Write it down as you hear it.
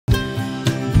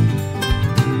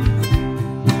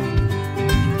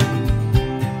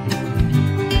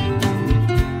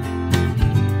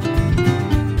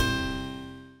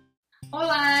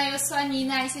sou a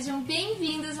Nina e sejam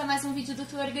bem-vindos a mais um vídeo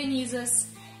do Organizas.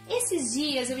 Esses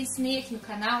dias eu ensinei aqui no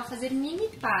canal a fazer mini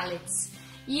pallets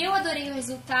e eu adorei o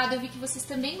resultado, eu vi que vocês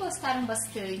também gostaram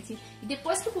bastante e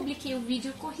depois que eu publiquei o vídeo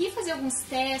eu corri fazer alguns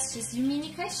testes de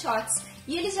mini caixotes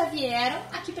e eles já vieram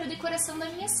aqui para a decoração da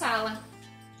minha sala.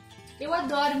 Eu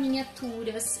adoro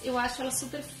miniaturas, eu acho elas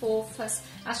super fofas,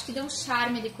 acho que dão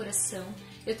charme à decoração.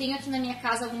 Eu tenho aqui na minha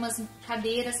casa algumas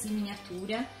cadeiras de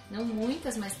miniatura, não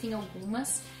muitas, mas tem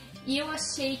algumas. E eu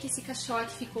achei que esse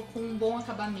caixote ficou com um bom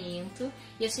acabamento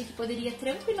e achei que poderia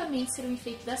tranquilamente ser um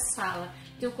enfeite da sala.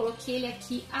 Então eu coloquei ele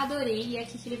aqui, adorei e é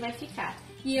aqui que ele vai ficar.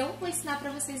 E eu vou ensinar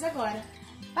para vocês agora.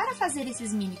 Para fazer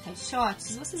esses mini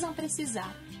caixotes, vocês vão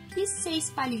precisar de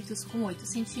 6 palitos com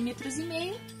 8,5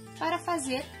 cm para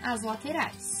fazer as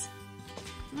laterais.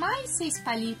 Mais 6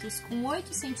 palitos com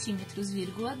 8,2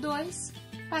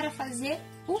 cm para fazer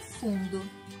o fundo.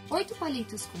 8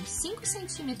 palitos com 5,5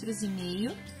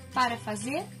 cm para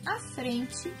fazer a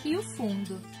frente e o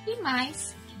fundo. E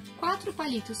mais 4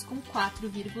 palitos com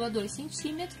 4,2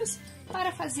 cm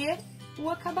para fazer o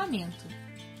acabamento.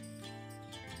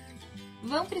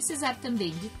 Vão precisar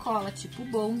também de cola tipo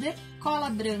bonder, cola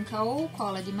branca ou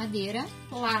cola de madeira,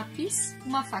 lápis,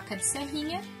 uma faca de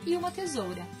serrinha e uma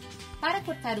tesoura. Para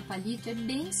cortar o palito é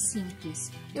bem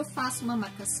simples. Eu faço uma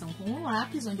marcação com o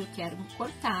lápis onde eu quero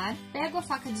cortar, pego a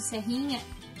faca de serrinha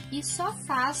e só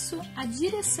faço a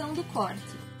direção do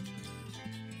corte.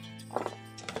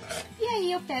 E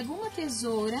aí eu pego uma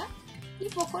tesoura e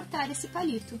vou cortar esse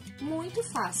palito. Muito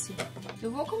fácil.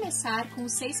 Eu vou começar com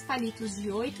os 6 palitos de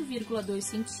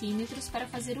 8,2 cm para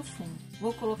fazer o fundo.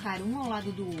 Vou colocar um ao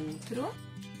lado do outro,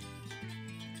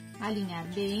 alinhar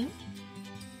bem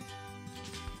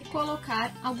e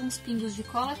colocar alguns pingos de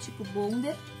cola tipo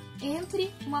bonder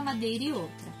entre uma madeira e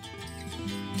outra.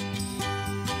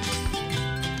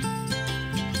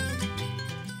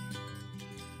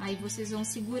 Aí vocês vão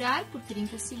segurar por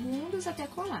 30 segundos até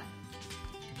colar.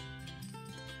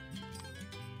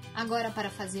 Agora, para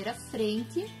fazer a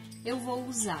frente, eu vou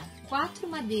usar 4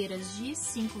 madeiras de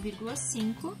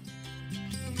 5,5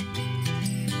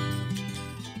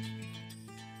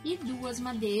 e 2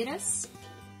 madeiras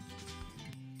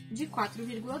de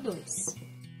 4,2.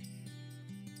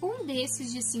 Um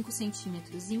desses de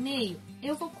 5,5 cm,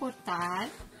 eu vou cortar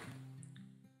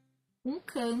um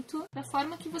canto da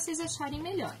forma que vocês acharem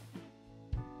melhor.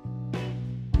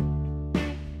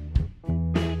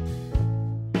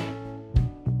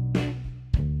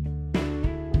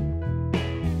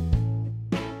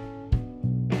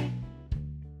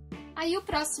 Aí o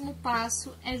próximo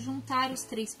passo é juntar os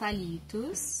 3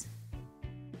 palitos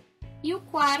e o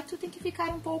quarto tem que ficar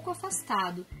um pouco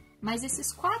afastado, mas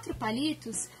esses 4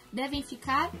 palitos devem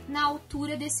ficar na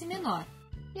altura desse menor.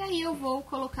 E aí eu vou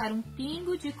colocar um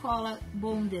pingo de cola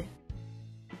bonder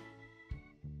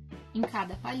em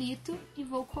cada palito e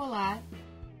vou colar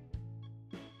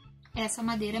essa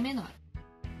madeira menor.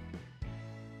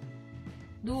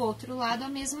 Do outro lado a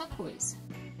mesma coisa.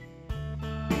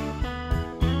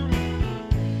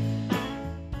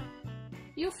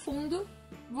 E o fundo,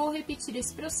 vou repetir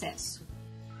esse processo.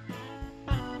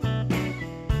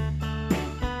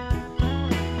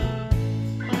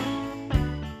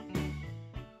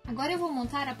 Agora eu vou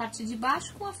montar a parte de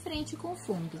baixo com a frente e com o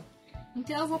fundo.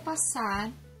 Então eu vou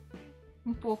passar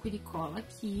um pouco de cola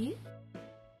aqui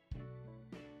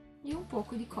e um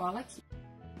pouco de cola aqui.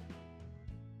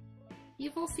 E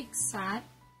vou fixar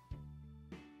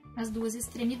as duas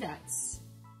extremidades.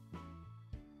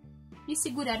 E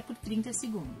segurar por 30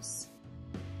 segundos.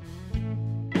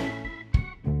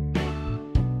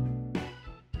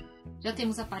 Já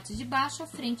temos a parte de baixo, a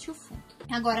frente e o fundo.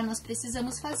 Agora nós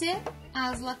precisamos fazer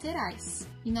as laterais.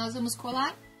 E nós vamos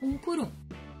colar um por um.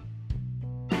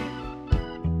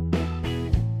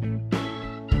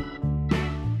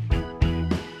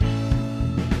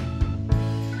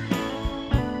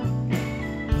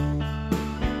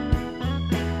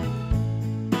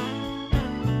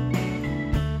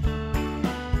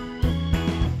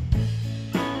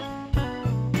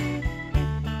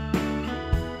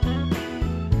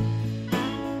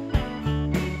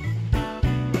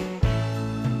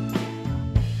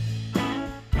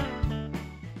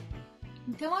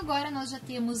 Então agora nós já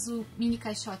temos o mini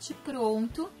caixote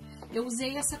pronto. Eu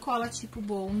usei essa cola tipo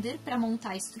bonder para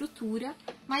montar a estrutura,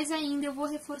 mas ainda eu vou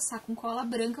reforçar com cola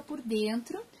branca por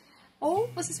dentro,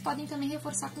 ou vocês podem também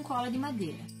reforçar com cola de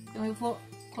madeira. Então eu vou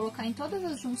colocar em todas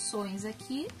as junções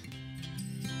aqui.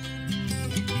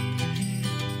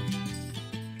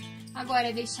 Agora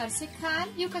é deixar secar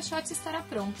e o caixote estará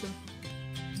pronto.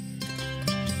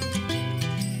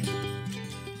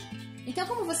 Então,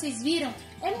 como vocês viram,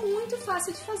 é muito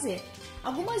fácil de fazer.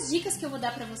 Algumas dicas que eu vou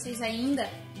dar para vocês ainda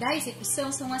da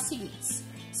execução são as seguintes.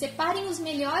 Separem os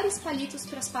melhores palitos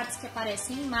para as partes que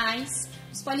aparecem mais.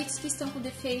 Os palitos que estão com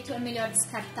defeito é melhor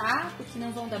descartar, porque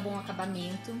não vão dar bom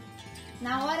acabamento.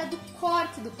 Na hora do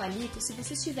corte do palito, se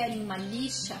vocês tiverem uma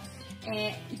lixa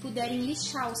e puderem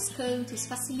lixar os cantos,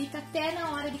 facilita até na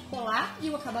hora de colar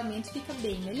e o acabamento fica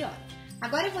bem melhor.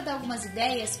 Agora eu vou dar algumas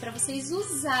ideias para vocês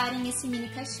usarem esse mini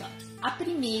caixote. A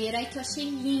primeira, que eu achei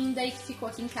linda e que ficou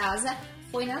aqui em casa,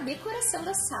 foi na decoração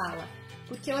da sala.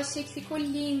 Porque eu achei que ficou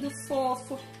lindo,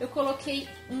 fofo. Eu coloquei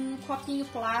um copinho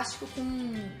plástico com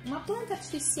uma planta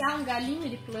artificial, um galinho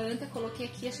de planta. Coloquei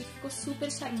aqui, achei que ficou super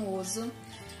charmoso.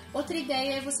 Outra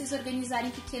ideia é vocês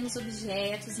organizarem pequenos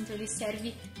objetos. Então ele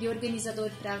serve de organizador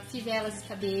para fivelas de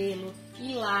cabelo,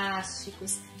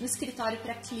 elásticos, no escritório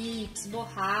para clips,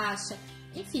 borracha,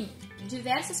 enfim,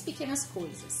 diversas pequenas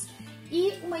coisas.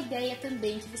 E uma ideia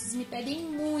também que vocês me pedem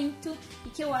muito e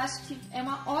que eu acho que é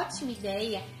uma ótima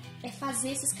ideia é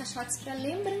fazer esses caixotes para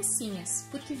lembrancinhas.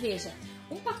 Porque veja,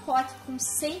 um pacote com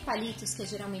 100 palitos, que é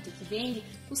geralmente o que vende,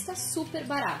 custa super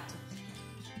barato.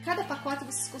 Cada pacote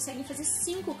vocês conseguem fazer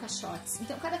 5 caixotes,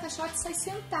 então cada caixote sai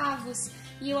centavos.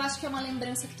 E eu acho que é uma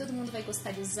lembrança que todo mundo vai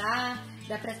gostar de usar.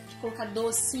 Dá pra colocar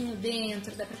docinho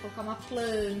dentro, dá pra colocar uma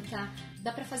planta,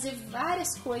 dá pra fazer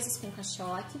várias coisas com o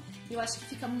caixote. E eu acho que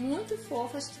fica muito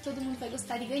fofo, acho que todo mundo vai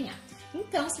gostar de ganhar.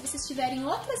 Então, se vocês tiverem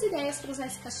outras ideias para usar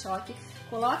esse caixote,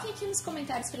 coloquem aqui nos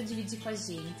comentários para dividir com a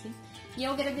gente. E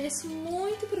eu agradeço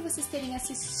muito por vocês terem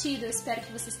assistido, eu espero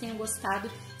que vocês tenham gostado.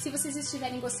 Se vocês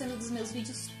estiverem gostando dos meus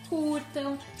vídeos,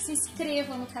 curtam, se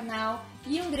inscrevam no canal.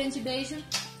 E um grande beijo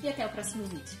e até o próximo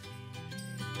vídeo.